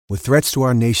With threats to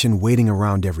our nation waiting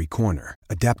around every corner,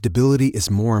 adaptability is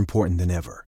more important than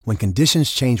ever. When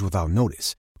conditions change without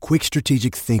notice, quick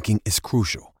strategic thinking is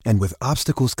crucial. And with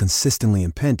obstacles consistently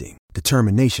impending,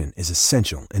 determination is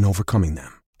essential in overcoming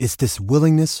them. It's this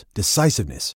willingness,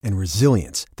 decisiveness, and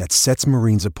resilience that sets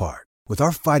Marines apart. With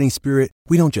our fighting spirit,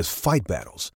 we don't just fight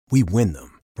battles, we win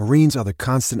them. Marines are the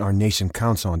constant our nation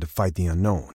counts on to fight the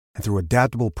unknown. And through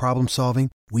adaptable problem solving,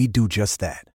 we do just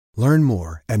that. Learn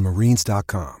more at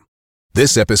marines.com.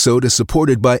 This episode is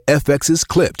supported by FX's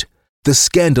Clipped, the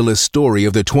scandalous story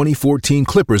of the 2014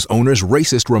 Clippers owner's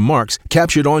racist remarks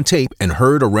captured on tape and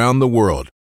heard around the world.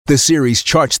 The series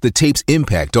charts the tape's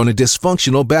impact on a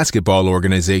dysfunctional basketball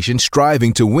organization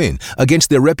striving to win against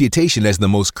their reputation as the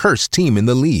most cursed team in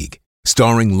the league.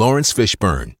 Starring Lawrence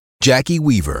Fishburne, Jackie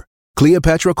Weaver,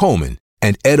 Cleopatra Coleman,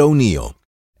 and Ed O'Neill.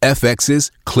 FX's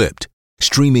Clipped,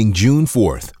 streaming June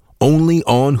 4th, only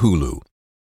on Hulu.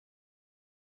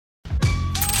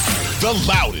 The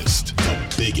loudest,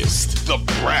 the biggest, the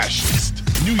brashest.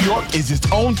 New York is its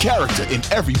own character in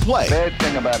every play. The bad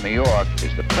thing about New York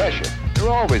is the pressure.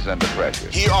 You're always under pressure.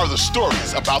 Here are the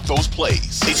stories about those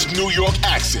plays. It's New York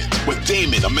Accent with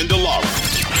Damon Amendolara.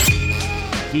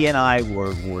 He and I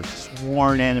were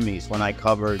sworn enemies when I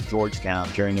covered Georgetown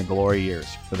during the glory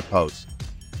years for the Post.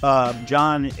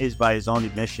 John is, by his own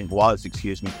admission,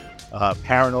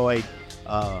 paranoid,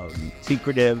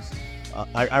 secretive.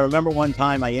 I remember one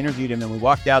time I interviewed him and we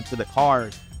walked out to the car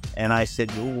and I said,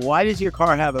 "Why does your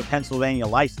car have a Pennsylvania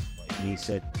license plate?" And he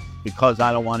said, "Because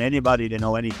I don't want anybody to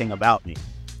know anything about me."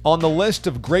 On the list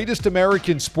of greatest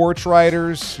American sports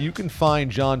writers, you can find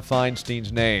John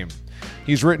Feinstein's name.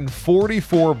 He's written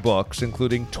 44 books,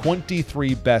 including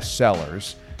 23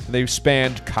 bestsellers. They've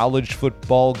spanned college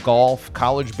football, golf,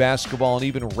 college basketball, and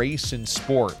even race and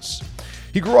sports.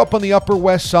 He grew up on the Upper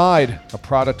West Side, a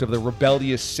product of the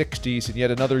rebellious 60s, and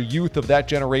yet another youth of that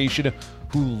generation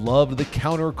who loved the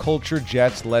counterculture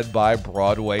Jets led by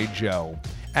Broadway Joe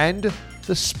and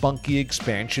the spunky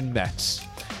expansion Mets.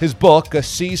 His book, A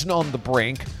Season on the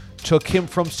Brink, took him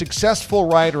from successful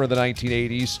writer in the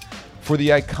 1980s for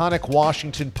the iconic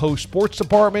Washington Post sports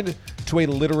department to a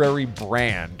literary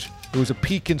brand. It was a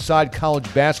peek inside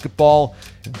college basketball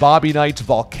and Bobby Knight's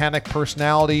volcanic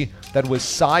personality that was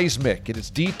seismic in its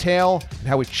detail and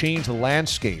how it changed the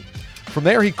landscape. From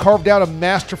there, he carved out a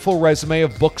masterful resume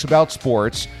of books about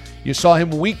sports. You saw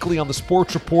him weekly on the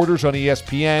Sports Reporters on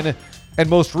ESPN, and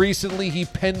most recently, he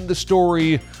penned the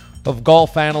story of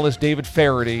golf analyst David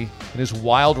Feherty and his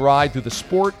wild ride through the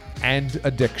sport and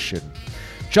addiction.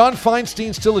 John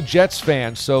Feinstein's still a Jets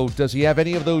fan, so does he have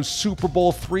any of those Super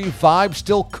Bowl III vibes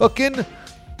still cooking?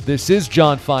 This is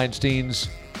John Feinstein's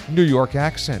New York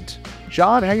Accent.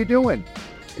 John, how you doing?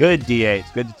 Good, DA.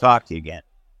 It's good to talk to you again.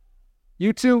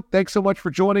 You too. Thanks so much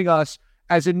for joining us.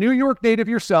 As a New York native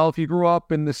yourself, you grew up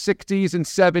in the 60s and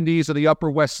 70s of the Upper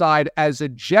West Side as a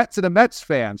Jets and a Mets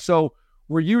fan. So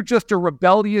were you just a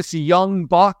rebellious young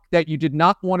buck that you did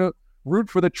not want to root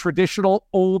for the traditional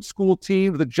old school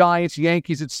team, the Giants,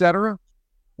 Yankees, etc.?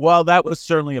 Well, that was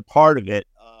certainly a part of it.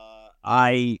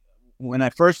 When I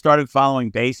first started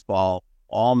following baseball,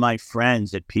 all my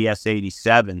friends at PS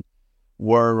 87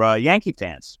 were Yankee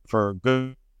fans for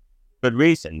good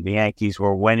reason. The Yankees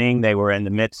were winning. They were in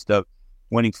the midst of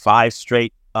winning 5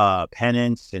 straight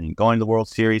pennants and going to the World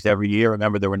Series every year.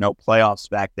 Remember, there were no playoffs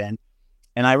back then.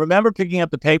 And I remember picking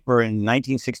up the paper in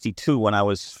 1962 when I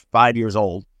was 5 years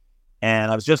old.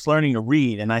 And I was just learning to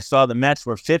read, and I saw the Mets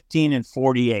were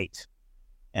 15-48.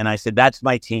 And I said, that's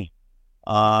my team.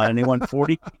 And they won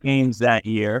 40 games that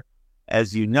year,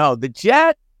 as you know. The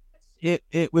Jets,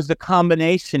 it was a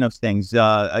combination of things.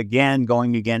 Again,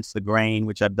 going against the grain,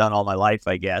 which I've done all my life,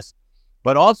 I guess.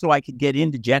 But also I could get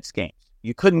into Jets games.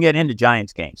 You couldn't get into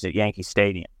Giants games at Yankee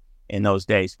Stadium in those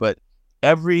days. But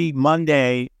every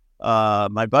Monday,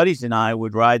 my buddies and I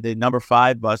would ride the number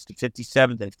 5 bus to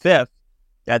 57th and 5th.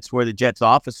 That's where the Jets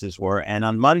offices were. And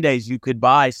on Mondays, you could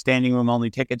buy standing room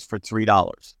only tickets for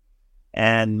 $3.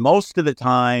 And most of the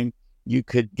time, you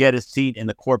could get a seat in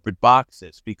the corporate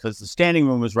boxes because the standing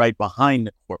room was right behind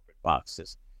the corporate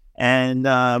boxes. And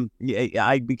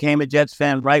I became a Jets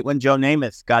fan right when Joe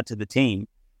Namath got to the team.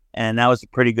 And that was a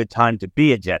pretty good time to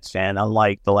be a Jets fan,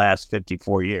 unlike the last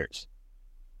 54 years.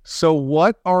 So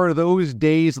what are those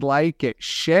days like at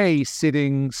Shea,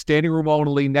 sitting standing room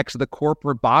only next to the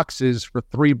corporate boxes for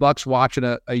 $3 watching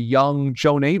a young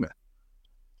Joe Namath?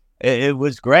 It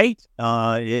was great.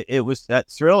 It was that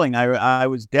thrilling. I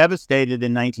was devastated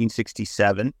in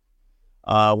 1967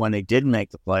 when they didn't make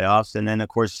the playoffs. And then, of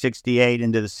course, 68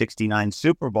 into the 69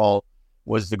 Super Bowl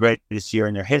was the greatest year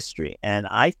in their history. And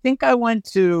I think I went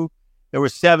to there were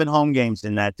 7 home games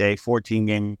in that day,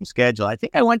 14-game schedule. I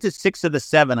think I went to 6 of the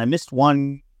 7. I missed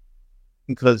one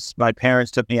because my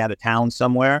parents took me out of town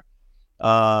somewhere.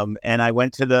 And I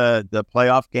went to the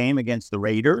playoff game against the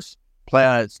Raiders.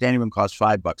 Standing room cost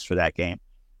 $5 for that game.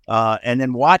 And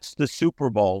then watched the Super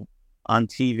Bowl on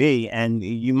TV. And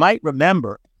you might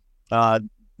remember,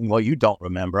 well, you don't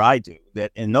remember, I do,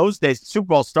 that in those days, the Super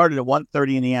Bowl started at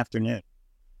 1:30 in the afternoon.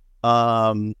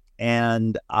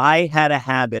 And I had a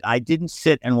habit. I didn't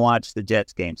sit and watch the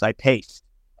Jets games. I paced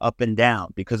up and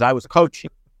down because I was coaching.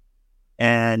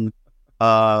 And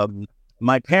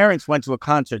my parents went to a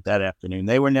concert that afternoon.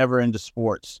 They were never into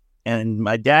sports. And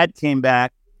my dad came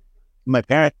back. My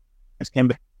parents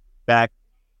came back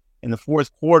in the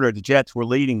fourth quarter. The Jets were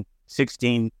leading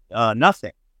 16-0.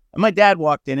 And my dad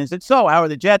walked in and said, "So, how are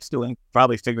the Jets doing?"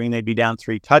 Probably figuring they'd be down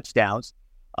 3 touchdowns.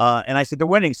 And I said, "They're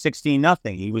winning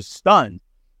 16-0. He was stunned.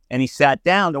 And he sat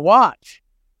down to watch.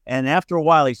 And after a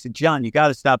while, he said, "John, you got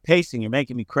to stop pacing. You're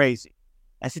making me crazy."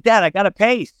 I said, "Dad, I got to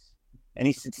pace." And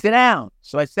he said, "Sit down."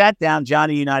 So I sat down.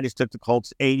 Johnny Unitas took the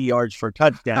Colts 80 yards for a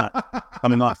touchdown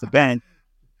coming off the bench.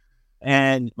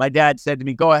 And my dad said to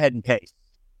me, "Go ahead and pace."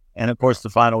 And, of course, the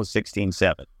final was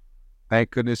 16-7.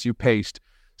 Thank goodness you paced.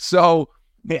 So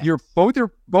both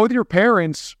your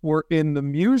parents were in the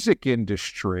music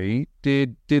industry.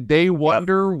 Did they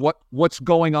wonder what's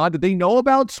going on? Did they know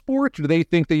about sports, or do they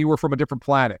think that you were from a different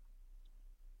planet?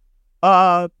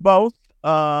 Both.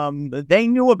 They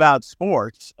knew about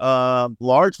sports,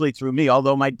 largely through me,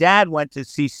 although my dad went to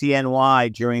CCNY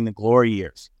during the glory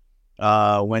years,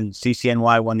 when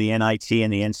CCNY won the NIT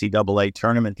and the NCAA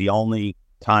tournament, the only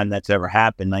time that's ever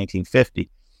happened, 1950.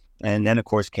 And then, of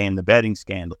course, came the betting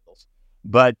scandals.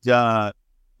 But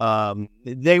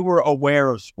they were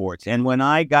aware of sports. And when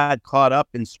I got caught up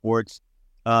in sports,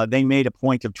 they made a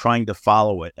point of trying to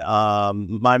follow it.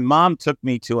 My mom took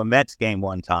me to a Mets game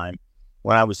one time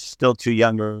when I was still too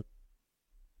young to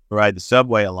ride the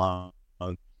subway along.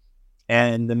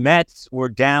 And the Mets were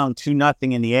down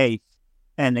 2-0 in the 8th,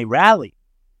 and they rallied,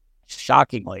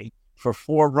 shockingly, for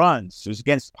 4 runs. It was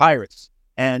against the Pirates.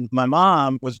 And my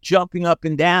mom was jumping up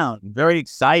and down, very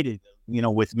excited,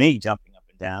 with me jumping up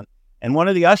and down. And one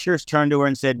of the ushers turned to her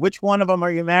and said, "Which one of them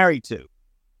are you married to?"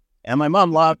 And my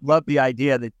mom loved the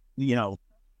idea that,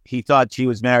 he thought she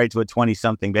was married to a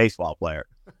 20-something baseball player.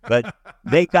 But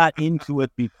they got into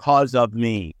it because of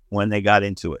me when they got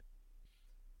into it.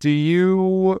 Do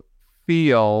you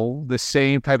feel the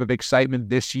same type of excitement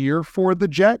this year for the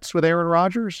Jets with Aaron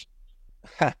Rodgers?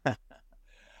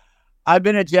 I've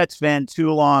been a Jets fan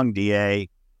too long, DA,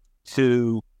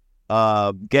 to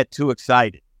get too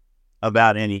excited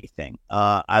about anything.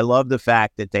 I love the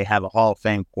fact that they have a Hall of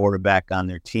Fame quarterback on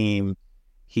their team.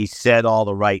 He said all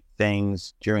the right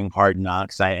things during Hard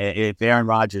Knocks. If Aaron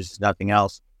Rodgers is nothing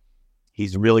else,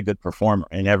 he's a really good performer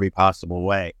in every possible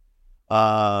way.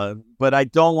 But I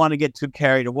don't want to get too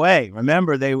carried away.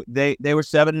 Remember, they were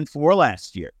 7-4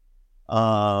 last year,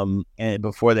 and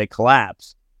before they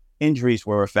collapsed. Injuries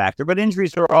were a factor, but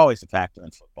injuries are always a factor in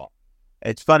football.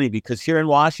 It's funny because here in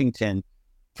Washington,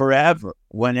 forever,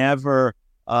 whenever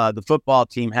the football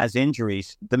team has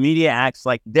injuries, the media acts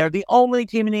like they're the only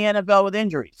team in the NFL with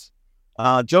injuries.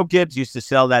 Joe Gibbs used to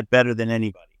sell that better than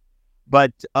anybody.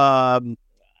 But I'm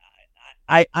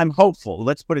hopeful.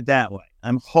 Let's put it that way.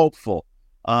 I'm hopeful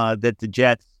that the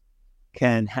Jets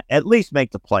can at least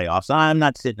make the playoffs. I'm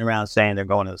not sitting around saying they're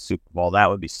going to the Super Bowl. That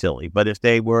would be silly. But if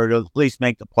they were to at least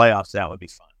make the playoffs, that would be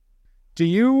fun. Do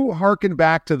you hearken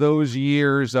back to those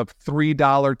years of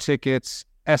 $3 tickets,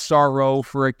 SRO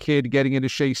for a kid getting into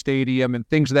Shea Stadium and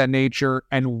things of that nature,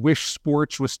 and wish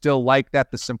sports was still like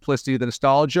that, the simplicity, the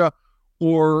nostalgia?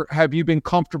 Or have you been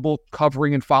comfortable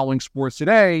covering and following sports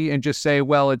today and just say,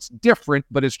 well, it's different,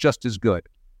 but it's just as good?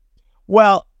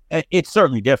 Well, it's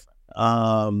certainly different.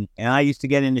 And I used to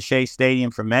get into Shea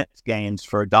Stadium for Mets games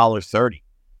for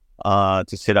 $1.30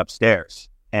 to sit upstairs,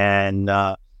 and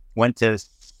went to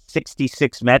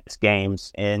 66 Mets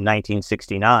games in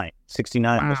 1969.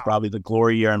 69 was probably the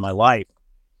glory year in my life.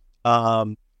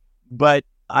 But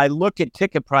I look at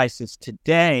ticket prices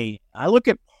today. I look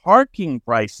at parking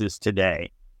prices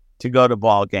today to go to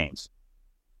ball games,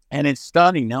 and it's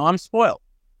stunning. Now, I'm spoiled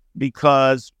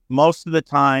because most of the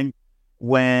time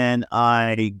when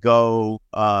I go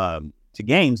to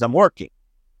games, I'm working.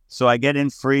 So I get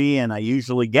in free, and I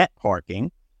usually get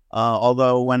parking.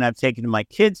 Although when I've taken my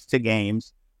kids to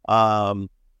games,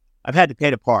 I've had to pay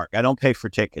to park. I don't pay for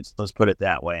tickets, let's put it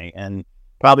that way. And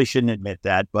probably shouldn't admit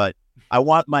that, but I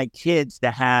want my kids to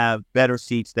have better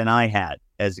seats than I had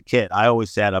as a kid. I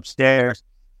always sat upstairs.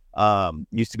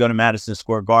 Used to go to Madison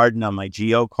Square Garden on my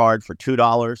Geo card for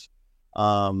 $2.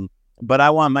 but I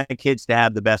want my kids to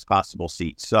have the best possible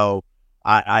seats. So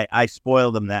I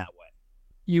spoil them that way.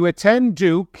 You attend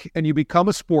Duke and you become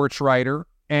a sports writer,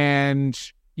 and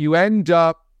you end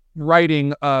up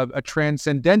writing a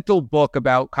transcendental book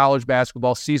about college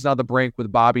basketball, Season on the Brink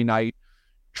with Bobby Knight,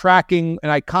 tracking an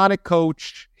iconic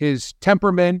coach, his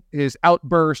temperament, his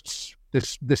outbursts,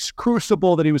 this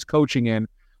crucible that he was coaching in.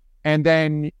 And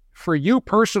then for you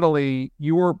personally,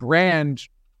 your brand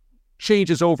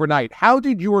changes overnight. How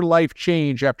did your life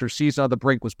change after Season on the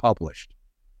Brink was published?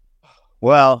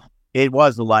 Well, it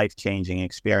was a life-changing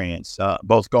experience,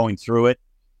 both going through it,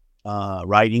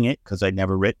 writing it, because I'd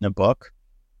never written a book,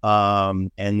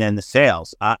 and then the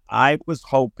sales. I was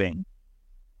hoping,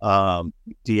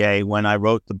 DA, when I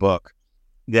wrote the book,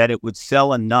 that it would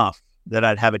sell enough that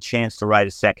I'd have a chance to write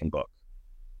a second book.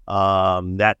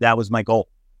 That was my goal,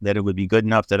 that it would be good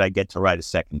enough that I get to write a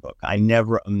second book. I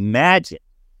never imagined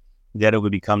that it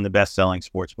would become the best-selling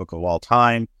sports book of all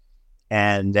time,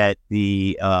 and that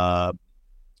the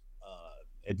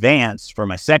advance for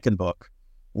my second book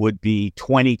would be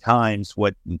 20 times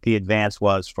what the advance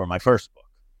was for my first book.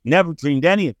 Never dreamed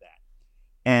any of that.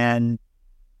 And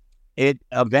it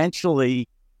eventually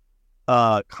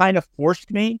kind of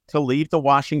forced me to leave the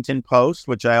Washington Post,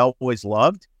 which I always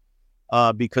loved,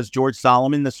 because George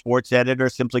Solomon, the sports editor,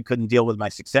 simply couldn't deal with my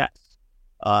success.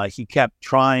 He kept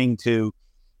trying to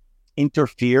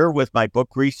interfere with my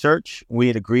book research. We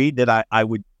had agreed that I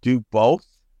would do both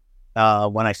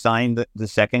when I signed the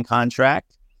second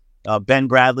contract. Ben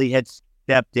Bradley had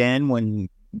stepped in when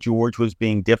George was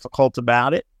being difficult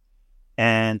about it.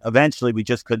 And eventually we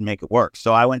just couldn't make it work.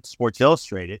 So I went to Sports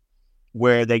Illustrated,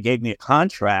 where they gave me a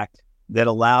contract that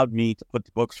allowed me to put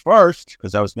the books first,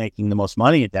 because I was making the most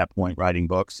money at that point writing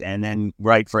books, and then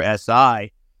write for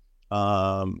SI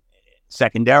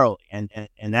secondarily.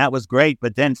 And that was great.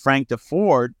 But then Frank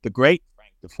DeFord, the great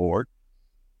Frank DeFord,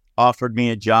 offered me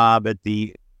a job at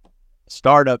the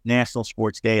startup National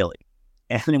Sports Daily.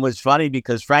 And it was funny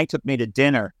because Frank took me to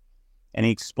dinner and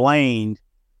he explained,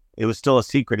 it was still a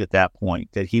secret at that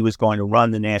point, that he was going to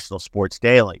run the National Sports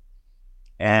Daily.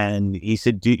 And he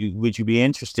said, would you be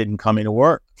interested in coming to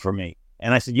work for me?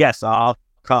 And I said, yes, I'll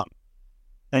come.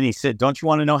 And he said, don't you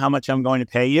want to know how much I'm going to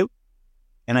pay you?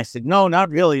 And I said, no, not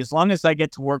really. As long as I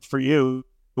get to work for you,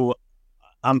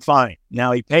 I'm fine.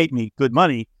 Now, he paid me good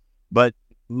money, but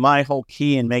my whole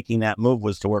key in making that move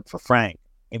was to work for Frank,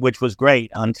 which was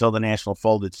great until the National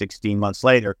folded 16 months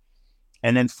later.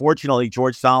 And then fortunately,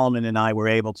 George Solomon and I were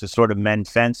able to sort of mend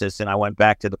fences, and I went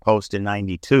back to the Post in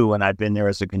 92, and I've been there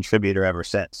as a contributor ever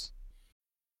since.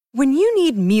 When you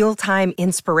need mealtime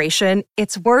inspiration,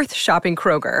 it's worth shopping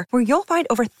Kroger, where you'll find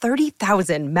over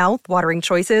 30,000 mouth-watering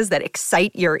choices that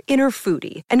excite your inner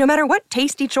foodie. And no matter what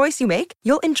tasty choice you make,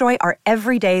 you'll enjoy our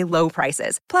everyday low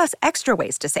prices, plus extra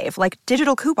ways to save, like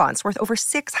digital coupons worth over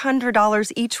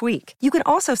 $600 each week. You can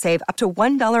also save up to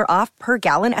 $1 off per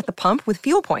gallon at the pump with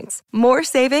fuel points. More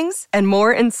savings and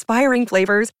more inspiring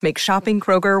flavors make shopping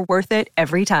Kroger worth it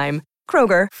every time.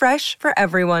 Kroger, fresh for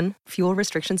everyone. Fuel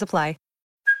restrictions apply.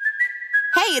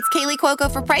 Hey, it's Kaylee Cuoco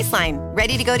for Priceline.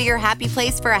 Ready to go to your happy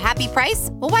place for a happy price?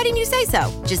 Well, why didn't you say so?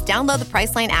 Just download the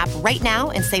Priceline app right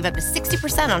now and save up to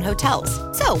 60% on hotels.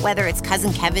 So whether it's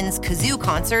Cousin Kevin's Kazoo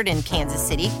Concert in Kansas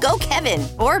City, go Kevin,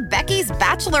 or Becky's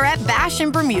Bachelorette Bash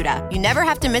in Bermuda, you never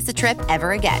have to miss a trip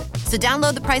ever again. So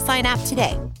download the Priceline app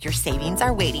today. Your savings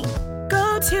are waiting.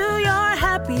 Go to your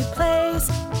happy place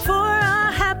for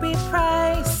a happy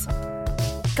price.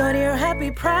 Go to your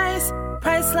happy price,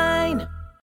 Priceline.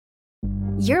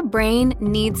 Your brain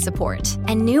needs support,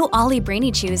 and new Ollie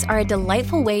Brainy Chews are a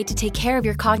delightful way to take care of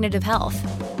your cognitive health.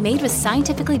 Made with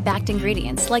scientifically backed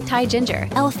ingredients like Thai ginger,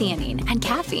 L-theanine, and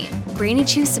caffeine, Brainy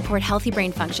Chews support healthy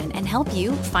brain function and help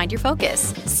you find your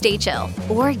focus, stay chill,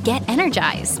 or get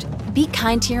energized. Be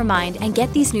kind to your mind and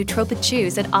get these nootropic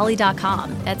chews at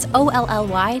ollie.com. That's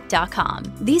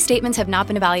OLLY.com. These statements have not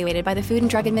been evaluated by the Food and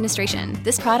Drug Administration.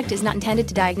 This product is not intended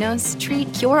to diagnose,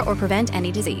 treat, cure, or prevent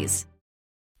any disease.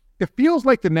 It feels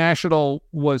like the National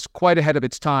was quite ahead of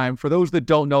its time. For those that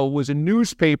don't know, it was a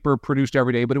newspaper produced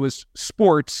every day, but it was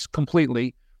sports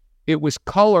completely. It was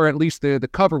color, at least the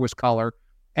cover was color,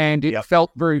 and it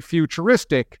felt very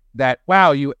futuristic that,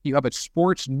 wow, you have a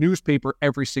sports newspaper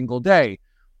every single day.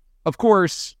 Of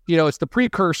course, it's the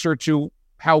precursor to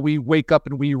how we wake up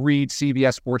and we read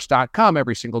CBSSports.com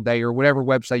every single day or whatever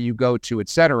website you go to,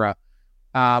 etc.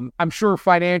 I'm sure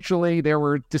financially there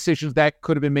were decisions that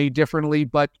could have been made differently,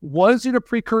 but was it a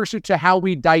precursor to how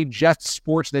we digest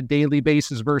sports on a daily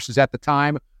basis versus at the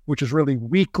time, which is really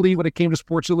weekly when it came to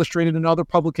Sports Illustrated and other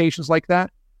publications like that?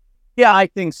 Yeah, I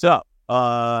think so.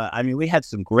 I mean, we had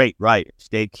some great writers.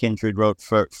 Dave Kindred wrote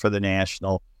for the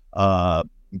National.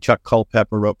 Chuck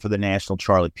Culpepper wrote for the National.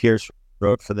 Charlie Pierce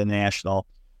wrote for the National.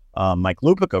 Mike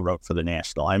Lupica wrote for the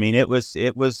National. I mean, it was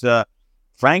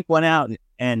Frank went out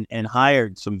and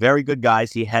hired some very good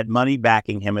guys. He had money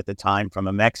backing him at the time from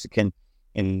a Mexican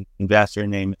investor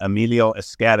named Emilio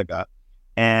Escarga.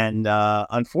 And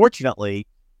unfortunately,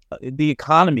 the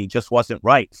economy just wasn't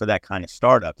right for that kind of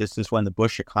startup. This is when the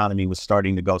Bush economy was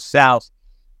starting to go south,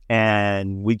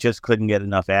 and we just couldn't get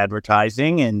enough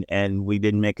advertising, and we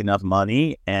didn't make enough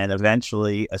money. And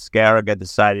eventually, Escarga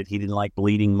decided he didn't like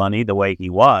bleeding money the way he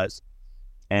was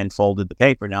and folded the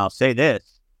paper. Now, I'll say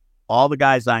this. All the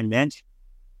guys I mentioned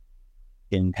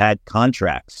had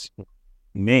contracts,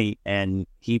 me, and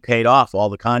he paid off all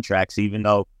the contracts, even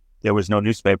though there was no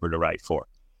newspaper to write for.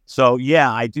 So,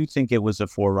 yeah, I do think it was a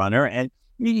forerunner, and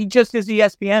just as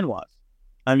ESPN was.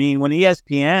 I mean, when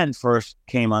ESPN first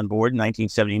came on board in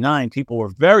 1979, people were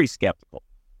very skeptical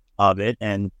of it,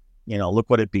 and, look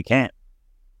what it became.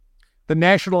 The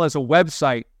National as a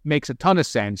website makes a ton of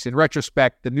sense. In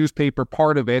retrospect, the newspaper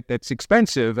part of it that's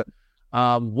expensive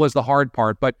was the hard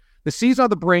part. But the Season on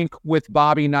the Brink with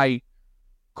Bobby Knight,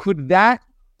 could that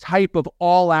type of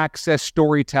all-access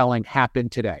storytelling happen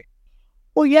today?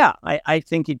 Well, yeah, I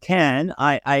think it can.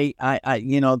 My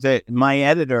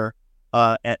editor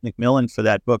at Macmillan for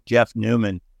that book, Jeff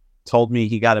Newman, told me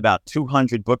he got about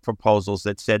 200 book proposals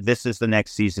that said this is the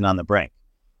next Season on the Brink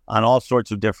on all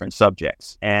sorts of different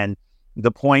subjects. And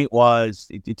the point was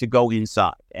to go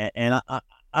inside. And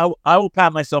I will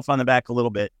pat myself on the back a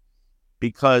little bit,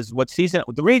 because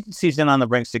the reason Season on the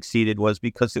Brink succeeded was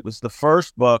because it was the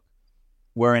first book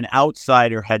where an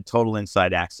outsider had total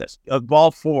inside access.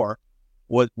 Ball 4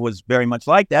 was very much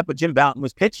like that, but Jim Bouton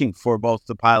was pitching for both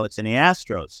the Pilots and the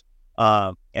Astros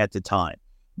at the time.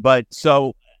 But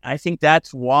so I think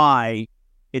that's why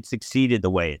it succeeded the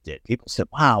way it did. People said,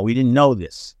 wow, we didn't know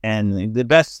this. And the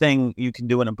best thing you can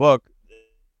do in a book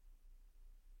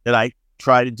that I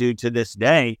try to do to this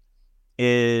day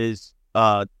is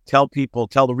tell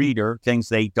the reader things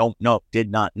they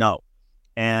did not know.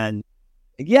 And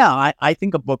yeah, I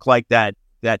think a book like that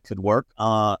could work.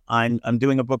 I'm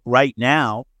doing a book right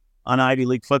now on Ivy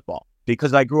League football,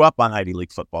 because I grew up on Ivy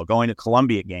League football, going to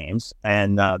Columbia games,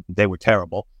 and they were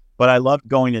terrible. But I loved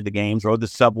going to the games, rode the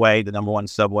subway, the number 1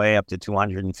 subway up to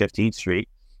 215th Street,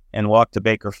 and walked to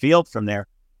Baker Field from there.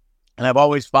 And I've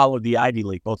always followed the Ivy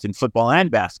League, both in football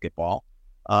and basketball.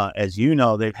 As you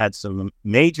know, they've had some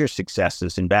major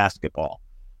successes in basketball.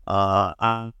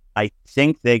 I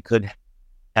think they could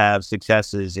have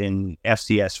successes in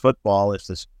FCS football if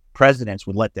the presidents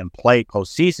would let them play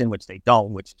postseason, which they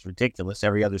don't, which is ridiculous.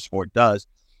 Every other sport does.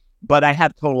 But I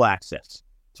have total access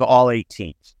to all 8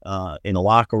 teams, in the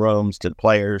locker rooms, to the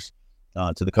players,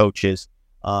 to the coaches.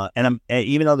 And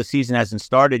even though the season hasn't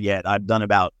started yet, I've done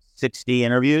about 60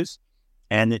 interviews,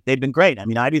 and they've been great. I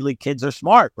mean, Ivy League kids are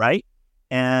smart, right?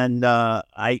 And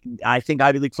I think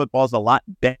Ivy League football is a lot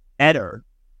better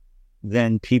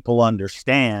than people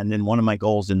understand. And one of my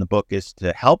goals in the book is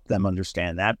to help them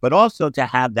understand that, but also to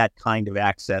have that kind of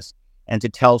access and to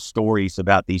tell stories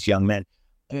about these young men.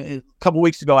 A couple of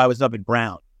weeks ago, I was up at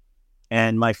Brown,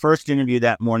 and my first interview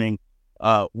that morning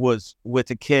was with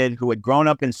a kid who had grown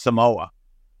up in Samoa.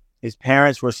 His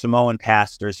parents were Samoan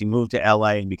pastors. He moved to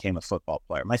LA and became a football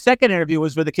player. My second interview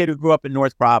was with a kid who grew up in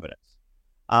North Providence.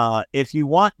 If you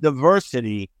want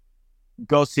diversity,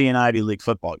 go see an Ivy League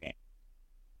football game.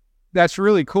 That's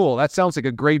really cool. That sounds like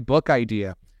a great book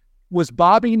idea. Was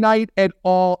Bobby Knight at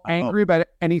all angry about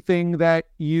anything that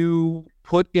you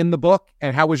put in the book?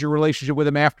 And how was your relationship with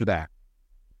him after that?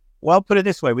 Well, put it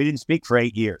this way. We didn't speak for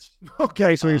 8 years.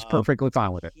 Okay, so he was perfectly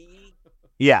fine with it.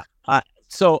 Yeah.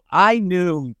 So I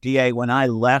knew, D.A., when I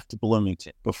left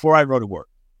Bloomington, before I wrote a word,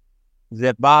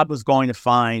 that Bob was going to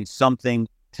find something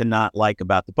to not like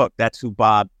about the book. That's who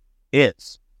Bob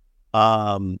is.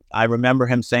 I remember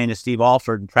him saying to Steve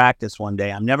Alford in practice one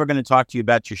day, I'm never going to talk to you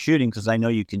about your shooting because I know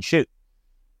you can shoot,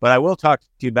 but I will talk to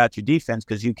you about your defense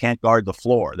because you can't guard the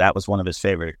floor. That was one of his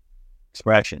favorite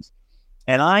expressions.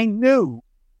 And I knew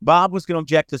Bob was going to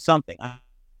object to something.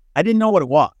 I didn't know what it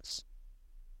was.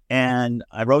 And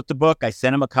I wrote the book. I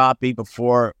sent him a copy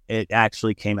before it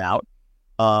actually came out.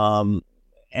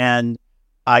 And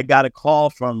I got a call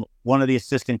from one of the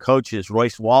assistant coaches,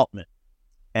 Royce Waltman,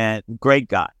 and great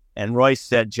guy. And Royce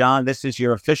said, John, this is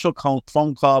your official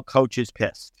phone call. Coach is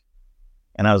pissed.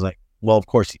 And I was like, well, of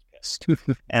course he's pissed.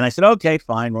 And I said, okay,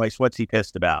 fine, Royce, what's he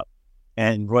pissed about?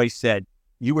 And Royce said,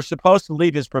 you were supposed to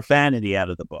leave his profanity out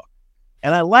of the book.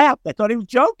 And I laughed. I thought he was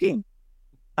joking.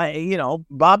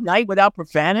 Bob Knight without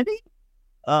profanity?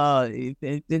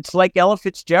 It's like Ella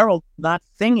Fitzgerald not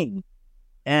singing.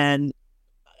 And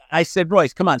I said,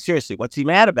 Royce, come on, seriously, what's he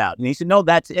mad about? And he said, no,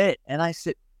 that's it. And I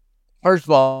said, first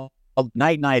of all,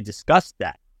 Knight and I had discussed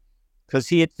that because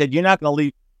he had said, you're not going to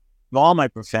leave all my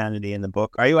profanity in the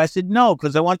book, are you? I said, no,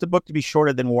 because I want the book to be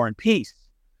shorter than War and Peace.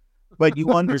 But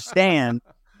you understand,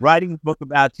 writing a book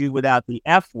about you without the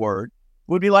F word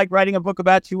would be like writing a book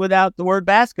about you without the word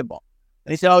basketball.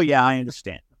 And he said, oh, yeah, I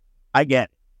understand. I get it.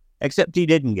 Except he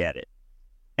didn't get it.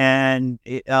 And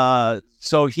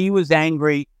so he was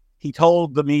angry. He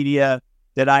told the media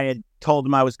that I had told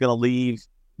him I was going to leave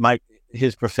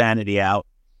his profanity out.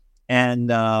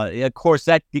 And, of course,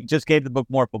 that just gave the book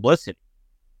more publicity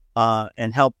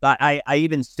and helped. I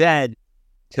even said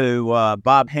to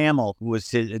Bob Hamill, who was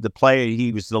the player,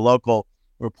 he was the local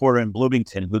reporter in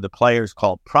Bloomington, who the players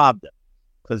called Pravda,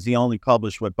 because he only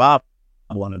published what Bob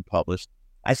wanted published.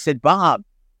 I said, Bob,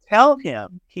 tell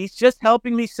him he's just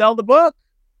helping me sell the book.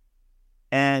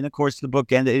 And, of course, the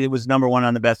book ended. It was number one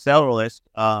on the bestseller list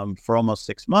for almost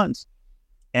 6 months.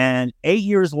 And 8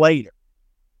 years later,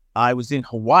 I was in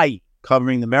Hawaii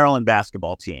covering the Maryland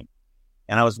basketball team.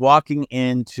 And I was walking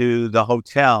into the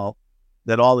hotel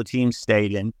that all the teams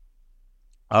stayed in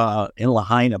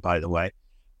Lahaina, by the way,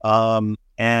 and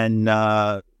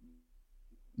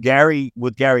Gary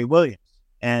Williams.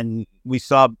 And we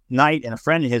saw Knight and a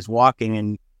friend of his walking,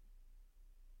 and,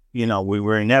 we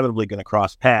were inevitably going to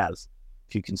cross paths,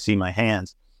 if you can see my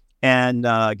hands. And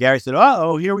Gary said,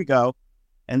 oh, here we go.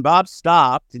 And Bob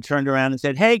stopped and turned around and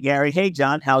said, hey, Gary, hey,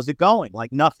 John, how's it going?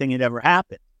 Like nothing had ever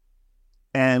happened.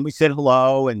 And we said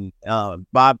hello, and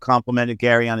Bob complimented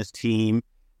Gary on his team.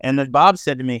 And then Bob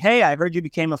said to me, hey, I heard you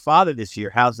became a father this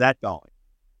year. How's that going?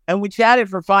 And we chatted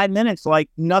for 5 minutes like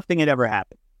nothing had ever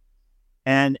happened.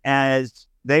 And as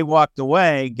they walked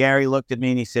away, Gary looked at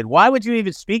me and he said, why would you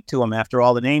even speak to him after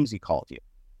all the names he called you?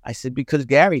 I said, because,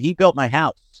 Gary, he built my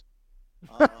house.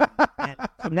 And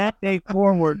from that day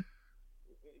forward,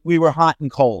 we were hot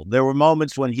and cold. There were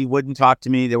moments when he wouldn't talk to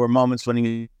me. There were moments when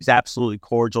he was absolutely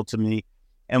cordial to me.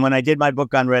 And when I did my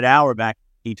book on Red Auerbach,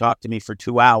 he talked to me for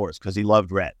 2 hours because he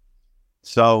loved Red.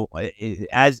 So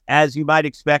as you might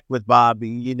expect with Bob,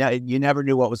 you never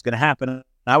knew what was going to happen.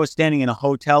 I was standing in a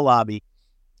hotel lobby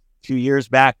a few years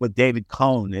back with David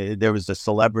Cohn. There was a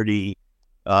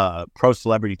pro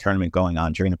celebrity tournament going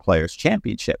on during the Players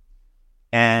Championship.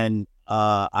 And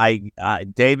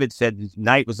David said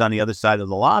Knight was on the other side of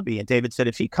the lobby. And David said,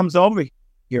 if he comes over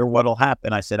here, what'll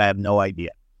happen? I said, I have no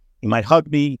idea. He might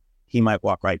hug me. He might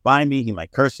walk right by me. He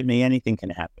might curse at me. Anything can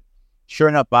happen. Sure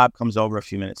enough, Bob comes over a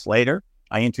few minutes later.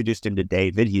 I introduced him to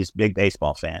David. He's a big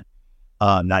baseball fan.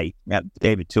 Knight,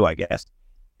 David too, I guess.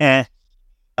 And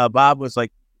Bob was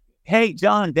like, hey,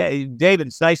 John, David,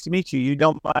 it's nice to meet you.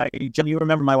 You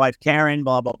remember my wife, Karen,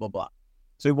 blah, blah, blah, blah.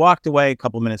 So we walked away a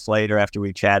couple minutes later after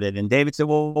we chatted, and David said,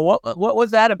 well, what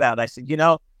was that about? I said,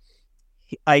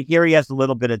 I hear he has a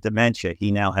little bit of dementia.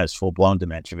 He now has full-blown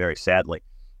dementia, very sadly.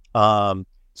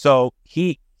 So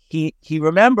he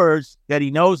remembers that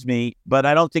he knows me, but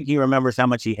I don't think he remembers how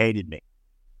much he hated me.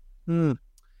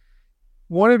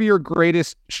 One of your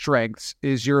greatest strengths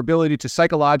is your ability to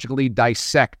psychologically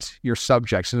dissect your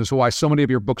subjects. And this is why so many of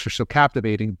your books are so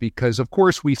captivating, because, of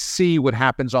course, we see what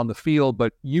happens on the field,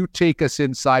 but you take us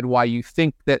inside why you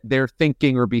think that they're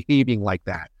thinking or behaving like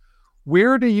that.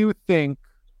 Where do you think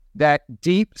that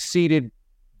deep-seated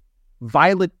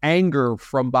violent anger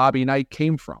from Bobby Knight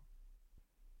came from?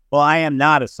 Well, I am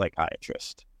not a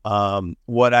psychiatrist.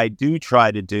 What I do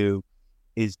try to do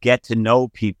is get to know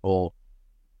people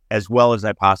as well as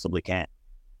I possibly can.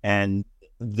 And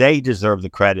they deserve the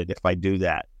credit if I do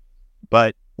that.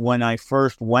 But when I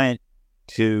first went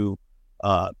to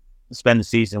spend the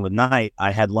season with Knight,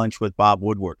 I had lunch with Bob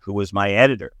Woodward, who was my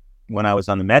editor when I was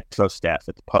on the Metro staff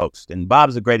at the Post. And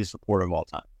Bob's the greatest reporter of all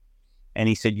time. And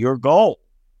he said, your goal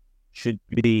should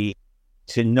be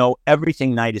to know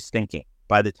everything Knight is thinking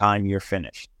by the time you're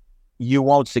finished. You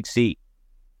won't succeed.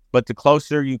 But the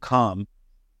closer you come,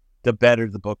 the better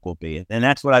the book will be. And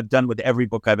that's what I've done with every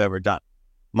book I've ever done.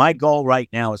 My goal right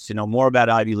now is to know more about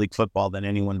Ivy League football than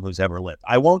anyone who's ever lived.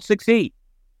 I won't succeed,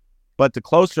 but the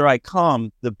closer I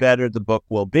come, the better the book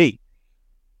will be.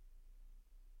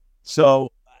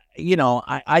 So,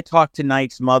 I talked to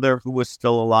Knight's mother, who was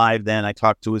still alive then. I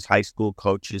talked to his high school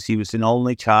coaches. He was an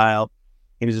only child.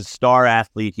 He was a star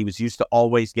athlete. He was used to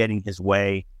always getting his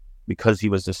way because he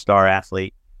was a star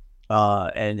athlete.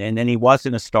 And then he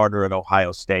wasn't a starter at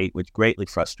Ohio State, which greatly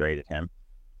frustrated him.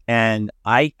 And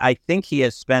I think he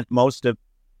has spent most of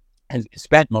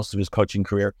his coaching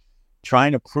career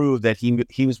trying to prove that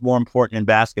he was more important in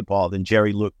basketball than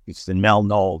Jerry Lucas and Mel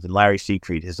Knowles and Larry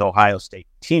Siegfried, his Ohio State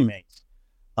teammates.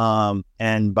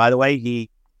 And by the way, he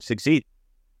succeeded.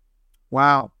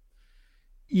 Wow.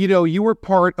 You were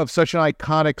part of such an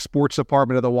iconic sports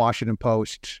department of the Washington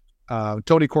Post.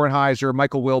 Tony Kornheiser,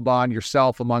 Michael Wilbon,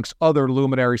 yourself, amongst other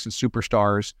luminaries and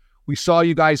superstars. We saw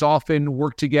you guys often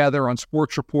work together on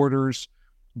sports reporters.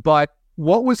 But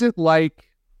what was it like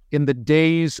in the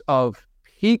days of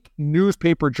peak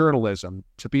newspaper journalism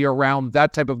to be around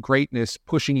that type of greatness,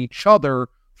 pushing each other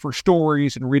for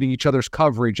stories and reading each other's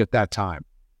coverage at that time?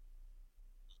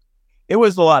 It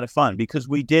was a lot of fun because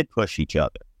we did push each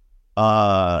other.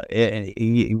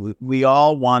 We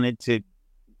all wanted to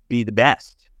be the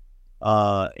best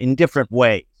in different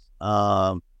ways.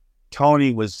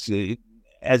 Tony was,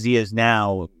 as he is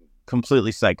now,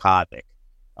 completely psychotic.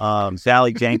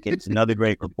 Sally Jenkins, another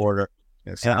great reporter,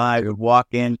 and I would walk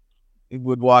in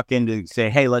to say,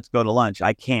 "Hey, let's go to lunch."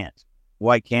 I can't.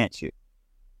 Why can't you?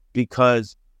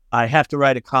 Because I have to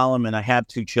write a column and I have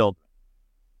 2 children.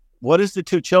 What does the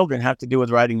 2 children have to do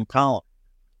with writing a column?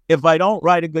 If I don't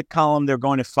write a good column, they're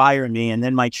going to fire me, and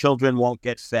then my children won't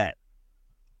get fed.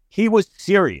 He was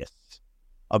serious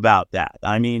about that.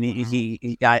 I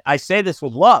mean, I say this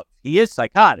with love. He is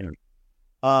psychotic.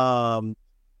 And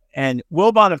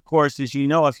Wilbon, of course, as you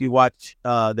know, if you watch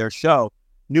their show,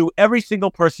 knew every single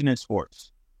person in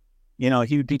sports.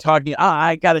 He would be talking,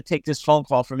 I got to take this phone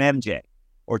call from MJ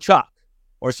or Chuck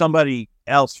or somebody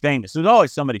else famous. There's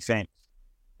always somebody famous.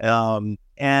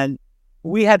 And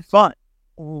we had fun.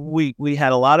 We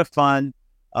had a lot of fun.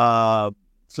 For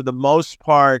the most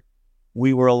part,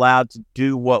 we were allowed to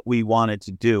do what we wanted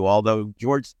to do. Although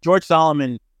George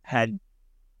Solomon had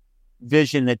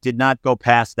vision that did not go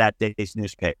past that day's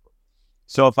newspaper.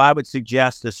 So if I would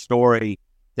suggest a story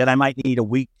that I might need a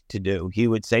week to do, he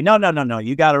would say, no,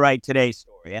 you got to write today's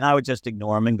story. And I would just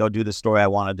ignore him and go do the story I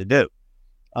wanted to do.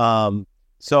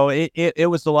 So it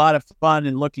was a lot of fun.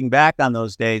 And looking back on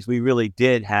those days, we really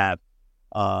did have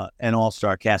an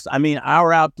all-star cast. I mean,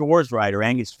 our outdoors writer,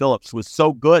 Angus Phillips, was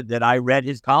so good that I read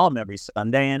his column every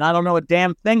Sunday, and I don't know a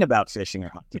damn thing about fishing or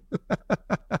hunting.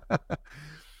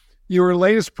 Your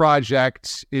latest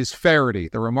project is Feherty,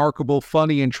 the remarkable,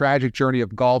 funny, and tragic journey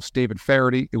of golf's David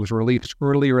Feherty. It was released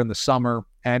earlier in the summer,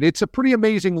 and it's a pretty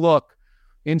amazing look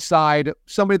inside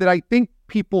somebody that I think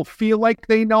people feel like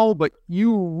they know, but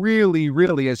you really,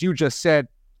 really, as you just said,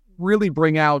 really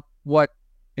bring out what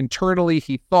internally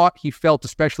he thought, he felt,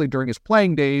 especially during his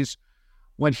playing days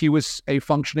when he was a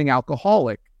functioning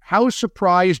alcoholic. How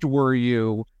surprised were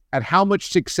you at how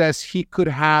much success he could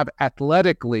have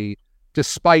athletically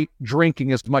despite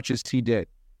drinking as much as he did?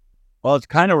 Well, it's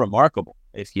kind of remarkable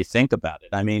if you think about it.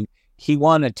 I mean, he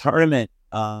won a tournament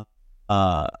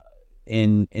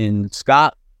in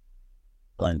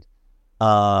Scotland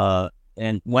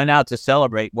and went out to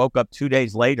celebrate, woke up 2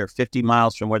 days later, 50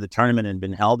 miles from where the tournament had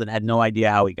been held, and had no idea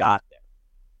how he got there.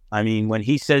 I mean, when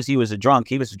he says he was a drunk,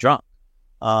 he was a drunk.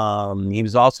 He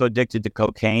was also addicted to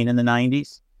cocaine in the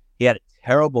 90s. He had a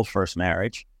terrible first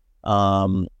marriage.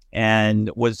 And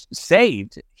was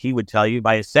saved, he would tell you,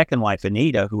 by his second wife,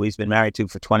 Anita, who he's been married to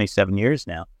for 27 years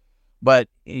now. But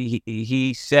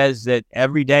he says that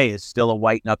every day is still a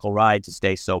white-knuckle ride to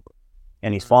stay sober.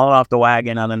 And he's fallen off the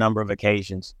wagon on a number of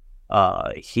occasions.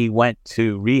 He went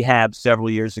to rehab several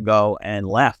years ago and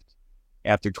left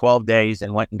after 12 days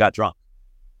and went and got drunk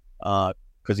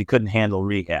because he couldn't handle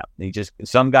rehab.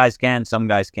 Some guys can, some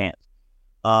guys can't.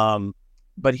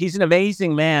 But he's an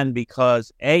amazing man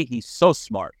because, A, he's so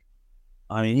smart.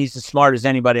 I mean, he's as smart as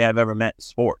anybody I've ever met in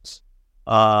sports.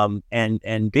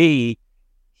 And B,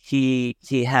 he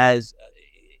has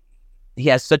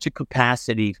such a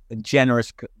capacity,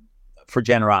 for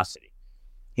generosity.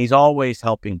 He's always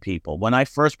helping people. When I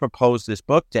first proposed this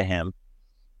book to him,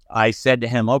 I said to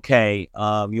him, okay,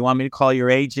 you want me to call your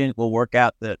agent? We'll work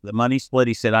out the money split.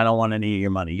 He said, I don't want any of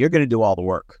your money. You're going to do all the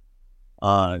work.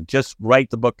 Just write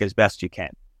the book as best you can.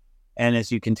 And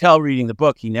as you can tell reading the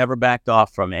book, he never backed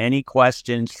off from any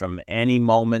questions, from any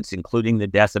moments, including the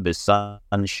death of his son,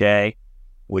 Shay,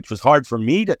 which was hard for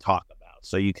me to talk about.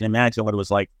 So you can imagine what it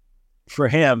was like for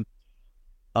him.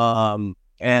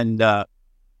 And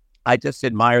I just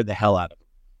admire the hell out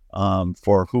of him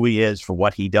for who he is, for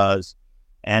what he does,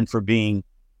 and for being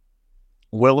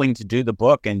willing to do the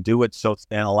book and do it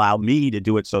and allow me to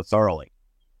do it so thoroughly.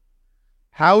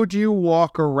 How do you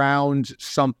walk around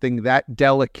something that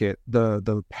delicate,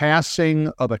 the passing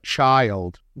of a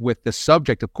child, with the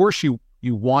subject? Of course, you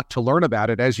want to learn about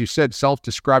it. As you said,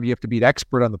 self-described, you have to be an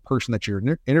expert on the person that you're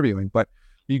interviewing. But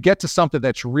you get to something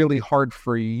that's really hard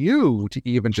for you to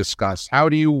even discuss. How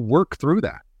do you work through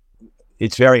that?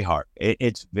 it's very hard.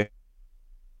 It's very,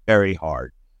 very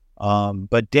hard.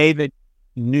 But David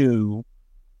knew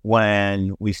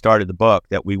when we started the book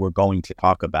that we were going to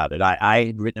talk about it. I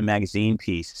had written a magazine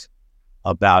piece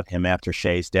about him after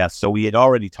Shea's death, so we had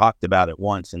already talked about it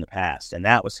once in the past, and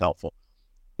that was helpful.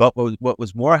 But what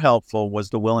was more helpful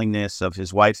was the willingness of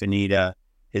his wife, Anita,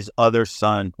 his other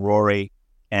son, Rory,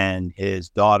 and his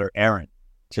daughter, Erin,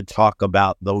 to talk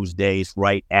about those days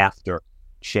right after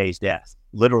Shea's death,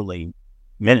 literally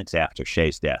minutes after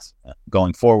Shea's death,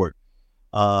 going forward.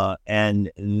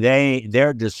 And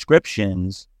their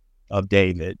descriptions of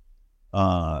David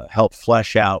helped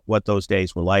flesh out what those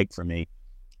days were like for me,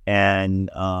 and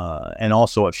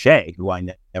also of Shea, who I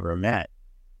never met.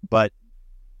 But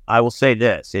I will say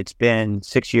this: it's been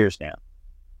 6 years now,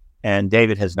 and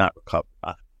David has not recovered.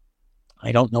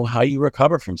 I don't know how you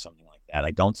recover from something like that.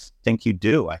 I don't think you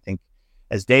do. I think,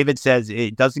 as David says,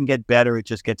 it doesn't get better; it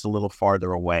just gets a little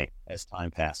farther away as time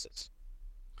passes.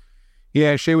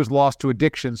 Yeah, Shea was lost to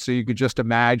addiction, so you could just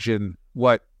imagine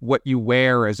what you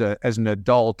wear as an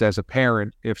adult, as a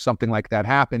parent, if something like that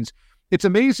happens. It's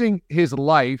amazing his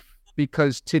life,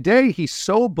 because today he's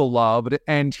so beloved,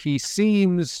 and he's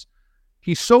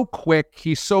so quick,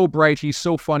 he's so bright, he's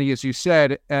so funny, as you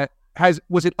said.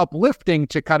 Was it uplifting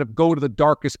to kind of go to the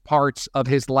darkest parts of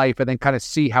his life and then kind of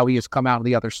see how he has come out on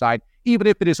the other side? Even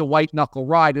if it is a white knuckle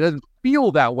ride, it doesn't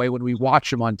feel that way when we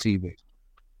watch him on TV.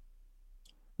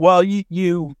 Well,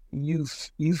 you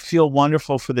feel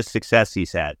wonderful for the success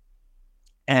he's had,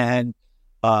 and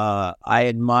I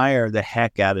admire the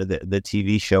heck out of the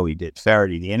TV show he did,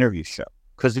 Feherty, the interview show,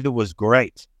 because it was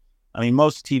great. I mean,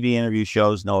 most TV interview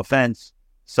shows, no offense,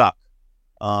 suck.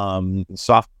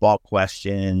 Softball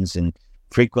questions, and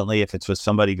frequently, if it's with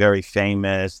somebody very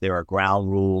famous, there are ground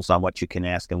rules on what you can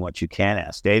ask and what you can't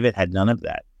ask. David had none of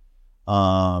that.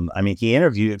 I mean, he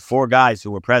interviewed 4 guys who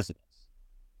were presidents.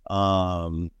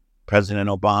 President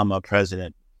Obama,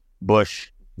 President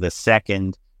Bush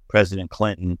II, President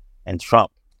Clinton, and Trump.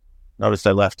 Notice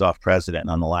I left off president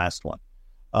on the last one.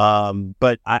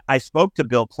 But I spoke to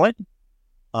Bill Clinton.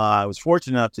 I was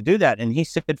fortunate enough to do that, and he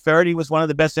said Feherty was one of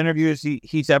the best interviewers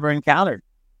he's ever encountered.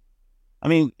 I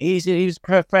mean, he was a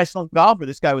professional golfer.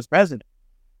 This guy was president.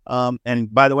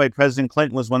 And by the way, President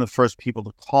Clinton was one of the first people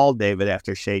to call David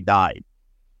after Shea died,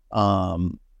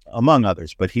 among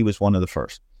others, but he was one of the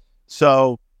first.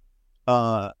 So,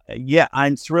 yeah,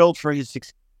 I'm thrilled for his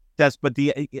success. But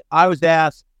I was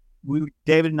asked,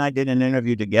 David and I did an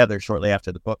interview together shortly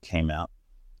after the book came out.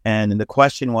 And the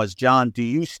question was, John, do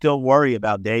you still worry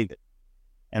about David?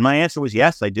 And my answer was,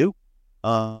 yes, I do.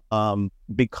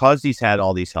 Because he's had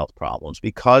all these health problems,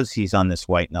 because he's on this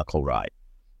white knuckle ride.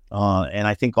 And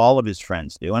I think all of his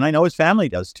friends do. And I know his family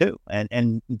does too.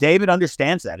 And David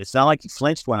understands that. It's not like he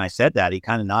flinched when I said that. He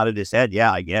kind of nodded his head.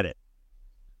 Yeah, I get it.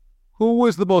 Who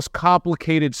was the most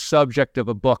complicated subject of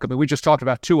a book? I mean, we just talked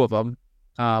about 2 of them,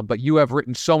 but you have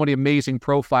written so many amazing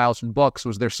profiles and books.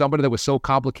 Was there somebody that was so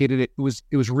complicated it was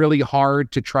really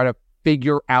hard to try to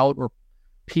figure out or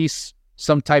piece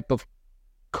some type of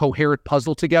coherent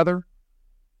puzzle together?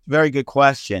 Very good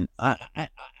question.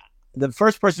 The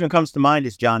first person who comes to mind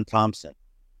is John Thompson.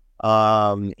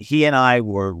 He and I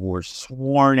were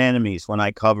sworn enemies when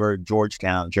I covered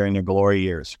Georgetown during their glory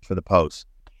years for the Post.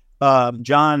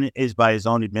 John is, by his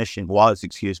own admission,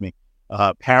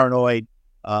 paranoid,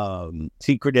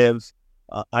 secretive.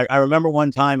 I remember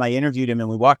one time I interviewed him and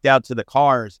we walked out to the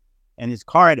cars and his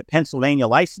car had a Pennsylvania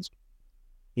license.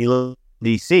 He lived in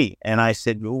D.C. And I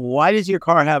said, why does your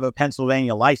car have a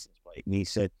Pennsylvania license plate? And he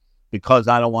said, because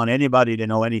I don't want anybody to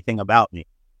know anything about me.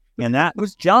 And that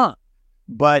was John.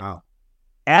 But wow.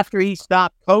 After he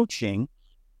stopped coaching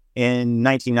in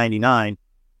 1999,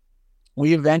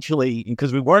 we eventually,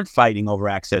 because we weren't fighting over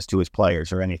access to his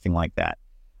players or anything like that.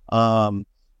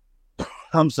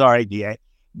 I'm sorry, DA,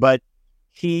 but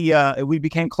we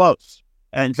became close.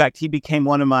 In fact, he became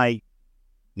one of my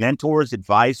mentors,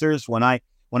 advisors. When I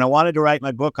wanted to write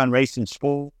my book on race and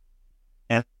sport,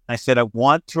 and I said, I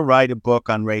want to write a book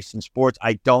on race and sports.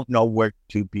 I don't know where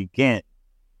to begin.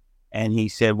 And he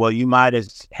said, well, you might have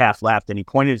half laughed. And he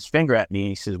pointed his finger at me and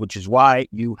he says, which is why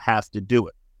you have to do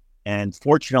it. And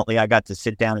fortunately, I got to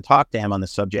sit down and talk to him on the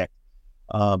subject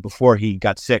before he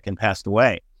got sick and passed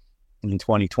away in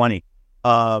 2020.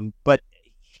 But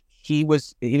he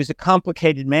was a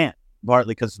complicated man,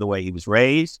 partly because of the way he was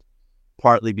raised,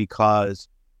 partly because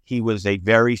he was a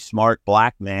very smart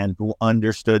black man who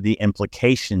understood the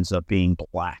implications of being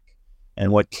black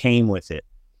and what came with it,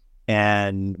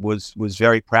 and was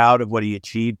very proud of what he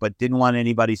achieved, but didn't want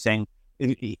anybody saying.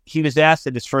 He was asked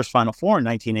at his first Final Four in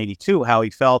 1982 how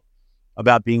he felt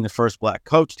about being the first black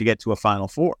coach to get to a Final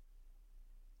Four.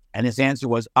 And his answer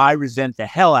was, I resent the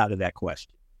hell out of that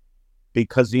question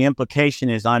because the implication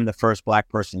is I'm the first black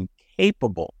person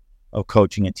capable of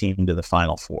coaching a team to the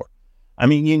Final Four. I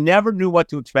mean, you never knew what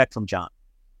to expect from John,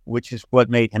 which is what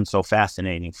made him so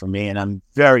fascinating for me. And I'm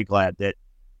very glad that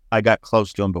I got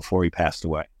close to him before he passed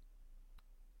away.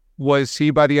 Was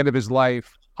he, by the end of his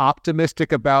life,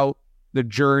 optimistic about the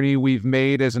journey we've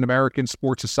made as an American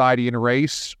sports society and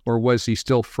race, or was he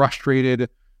still frustrated,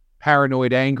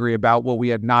 paranoid, angry about what we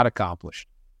had not accomplished?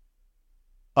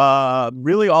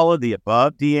 Really all of the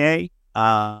above, DA.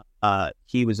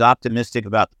 He was optimistic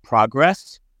about the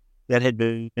progress that had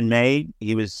been made.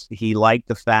 He liked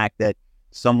the fact that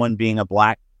someone being a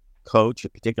black coach,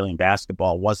 particularly in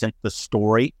basketball, wasn't the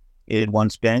story it had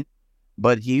once been,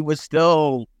 but he was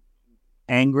still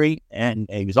angry and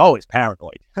he was always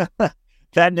paranoid.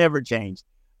 That never changed.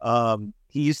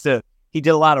 He did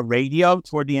a lot of radio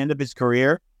toward the end of his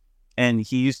career, and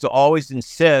he used to always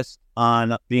insist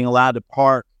on being allowed to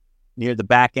park near the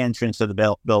back entrance of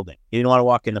the building. He didn't want to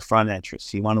walk in the front entrance.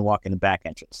 He wanted to walk in the back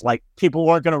entrance. Like people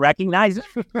weren't going to recognize him.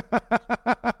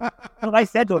 What I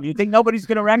said to him, you think nobody's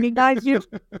going to recognize you?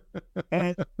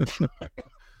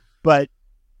 But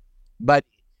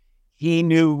he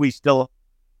knew we still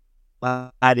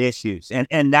had issues.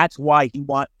 And that's why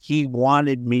he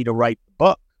wanted me to write the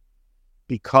book,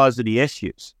 because of the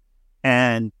issues.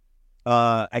 And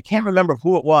I can't remember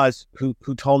who it was who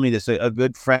told me this. A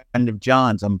good friend of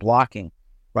John's. I'm blocking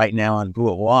right now on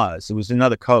who it was. It was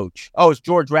another coach. Oh, it was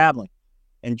George Raveling.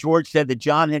 And George said that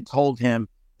John had told him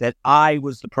that I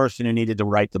was the person who needed to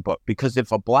write the book. Because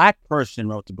if a black person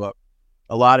wrote the book,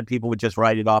 a lot of people would just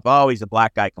write it off. Oh, he's a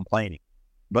black guy complaining.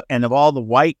 And of all the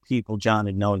white people John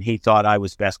had known, he thought I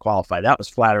was best qualified. That was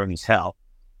flattering as hell.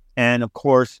 And of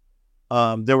course,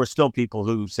 there were still people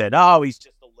who said, oh, he's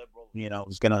just a liberal,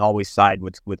 who's going to always side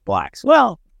with blacks.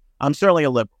 Well, I'm certainly a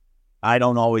liberal. I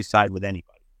don't always side with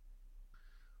anybody.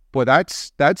 Boy,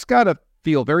 that's got to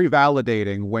feel very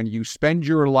validating when you spend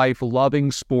your life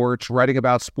loving sports, writing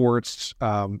about sports,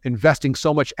 investing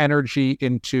so much energy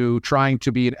into trying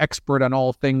to be an expert on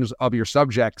all things of your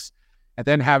subjects, and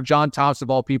then have John Thompson, of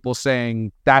all people,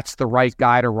 saying that's the right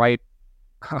guy to write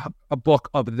a book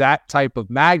of that type of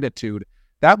magnitude.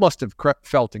 That must have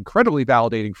felt incredibly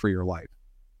validating for your life.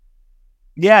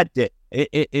 Yeah, it did.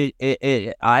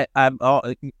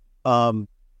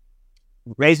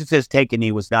 Raisin Says Take a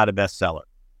Knee was not a bestseller.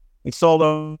 It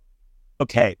sold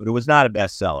okay, but it was not a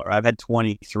bestseller. I've had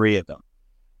 23 of them.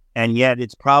 And yet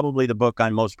it's probably the book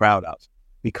I'm most proud of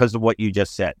because of what you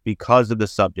just said, because of the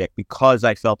subject, because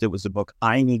I felt it was a book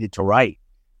I needed to write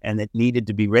and it needed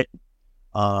to be written.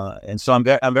 And so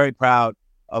I'm very proud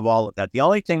of all of that. The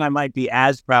only thing I might be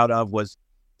as proud of was,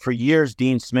 for years,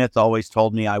 Dean Smith always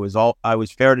told me I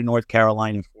was fair to North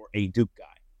Carolina for a Duke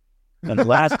guy. And the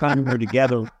last time we were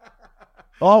together,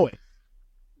 always,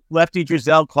 Lefty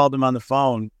Driesell called him on the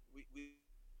phone.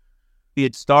 We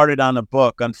had started on a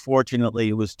book. Unfortunately,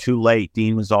 it was too late.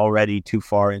 Dean was already too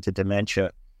far into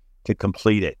dementia to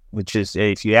complete it, which is,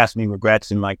 if you ask me regrets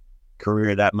in my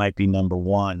career, that might be number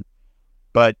one.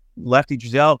 But Lefty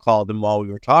Driesell called him while we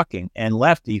were talking, and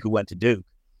Lefty, who went to Duke,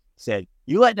 said,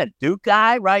 "You letting a Duke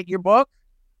guy write your book?"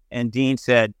 And Dean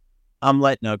said, "I'm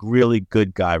letting a really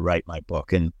good guy write my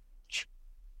book." And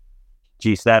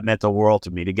geez, that meant the world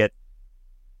to me to get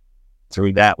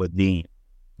through that with Dean.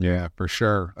 Yeah, for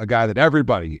sure. A guy that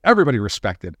everybody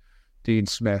respected, Dean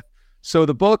Smith. So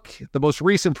the book, the most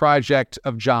recent project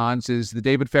of John's, is the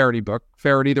David Feherty book,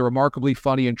 Feherty, The Remarkably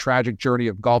Funny and Tragic Journey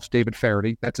of Golf's David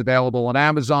Feherty. That's available on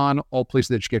Amazon, all places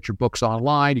that you get your books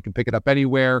online. You can pick it up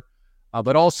anywhere.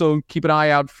 But also keep an eye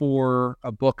out for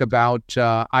a book about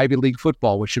Ivy League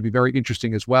football, which should be very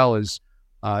interesting as well, as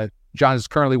John is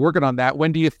currently working on that.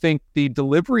 When do you think the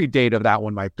delivery date of that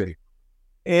one might be?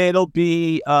 It'll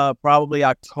be probably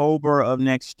October of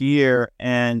next year,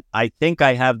 and I think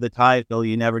I have the title.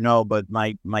 You never know, but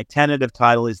my tentative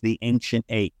title is The Ancient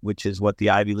Eight, which is what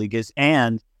the Ivy League is.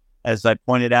 And as I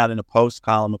pointed out in a post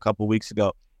column a couple weeks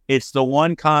ago, it's the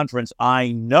one conference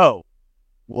I know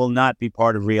will not be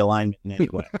part of realignment in any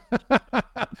way.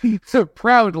 So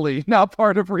proudly not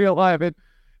part of realignment.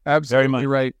 Absolutely Very much.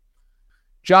 Right.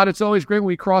 John, it's always great when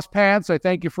we cross paths. I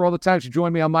thank you for all the times you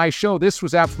joined me on my show. This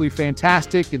was absolutely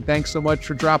fantastic, and thanks so much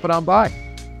for dropping on by.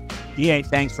 DA,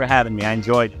 thanks for having me. I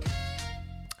enjoyed it.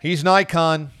 He's an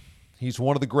icon. He's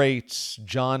one of the greats.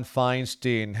 John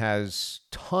Feinstein has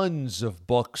tons of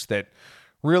books that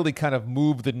really kind of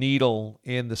move the needle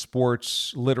in the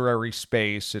sports literary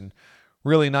space, and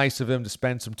really nice of him to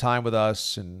spend some time with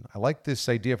us. And I like this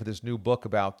idea for this new book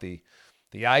about the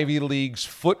Ivy League's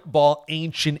football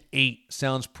ancient eight.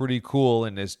 Sounds pretty cool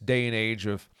in this day and age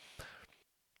of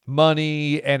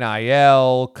money,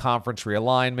 NIL, conference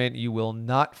realignment. You will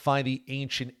not find the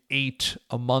ancient eight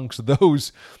amongst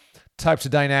those types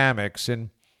of dynamics. And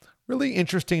really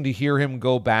interesting to hear him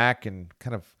go back and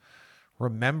kind of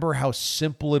remember how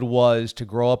simple it was to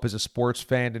grow up as a sports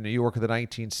fan in New York in the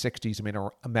 1960s. I mean,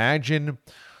 imagine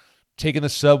taking the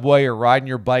subway or riding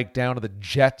your bike down to the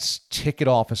Jets ticket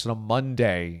office on a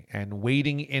Monday and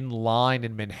waiting in line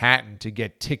in Manhattan to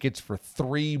get tickets for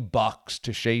 $3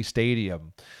 to Shea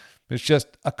Stadium. It's just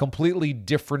a completely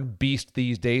different beast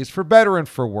these days, for better and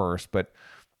for worse. But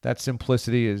that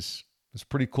simplicity is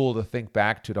pretty cool to think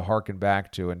back to harken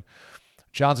back to. And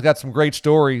John's got some great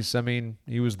stories. I mean,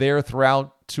 he was there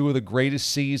throughout two of the greatest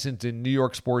seasons in New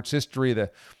York sports history,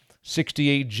 the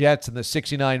 68 Jets and the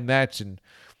 69 Mets, and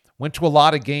went to a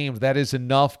lot of games. That is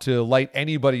enough to light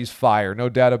anybody's fire, no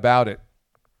doubt about it.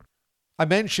 I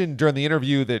mentioned during the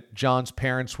interview that John's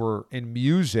parents were in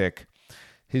music.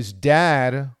 His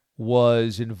dad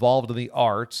was involved in the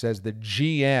arts as the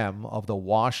GM of the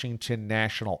Washington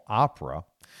National Opera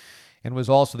and was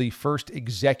also the first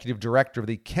executive director of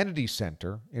the Kennedy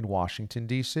Center in Washington,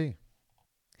 D.C.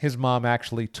 His mom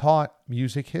actually taught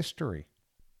music history.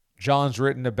 John's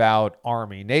written about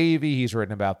Army, Navy. He's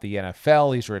written about the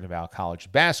NFL. He's written about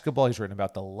college basketball. He's written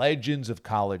about the legends of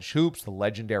college hoops, the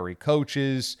legendary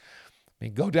coaches. I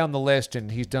mean, go down the list,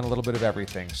 and he's done a little bit of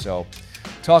everything. So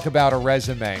talk about a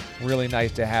resume. Really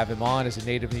nice to have him on as a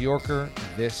native New Yorker,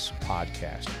 this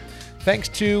podcast. Thanks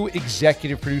to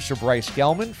executive producer Bryce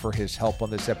Gelman for his help on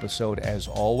this episode, as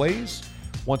always.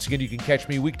 Once again, you can catch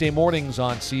me weekday mornings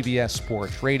on CBS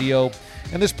Sports Radio.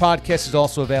 And this podcast is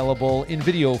also available in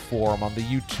video form on the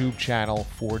YouTube channel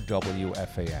for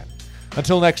WFAN.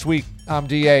 Until next week, I'm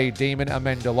D.A. Damon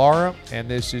Amendolara, and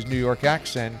this is New York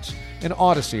Accent, an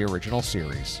Odyssey original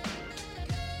series.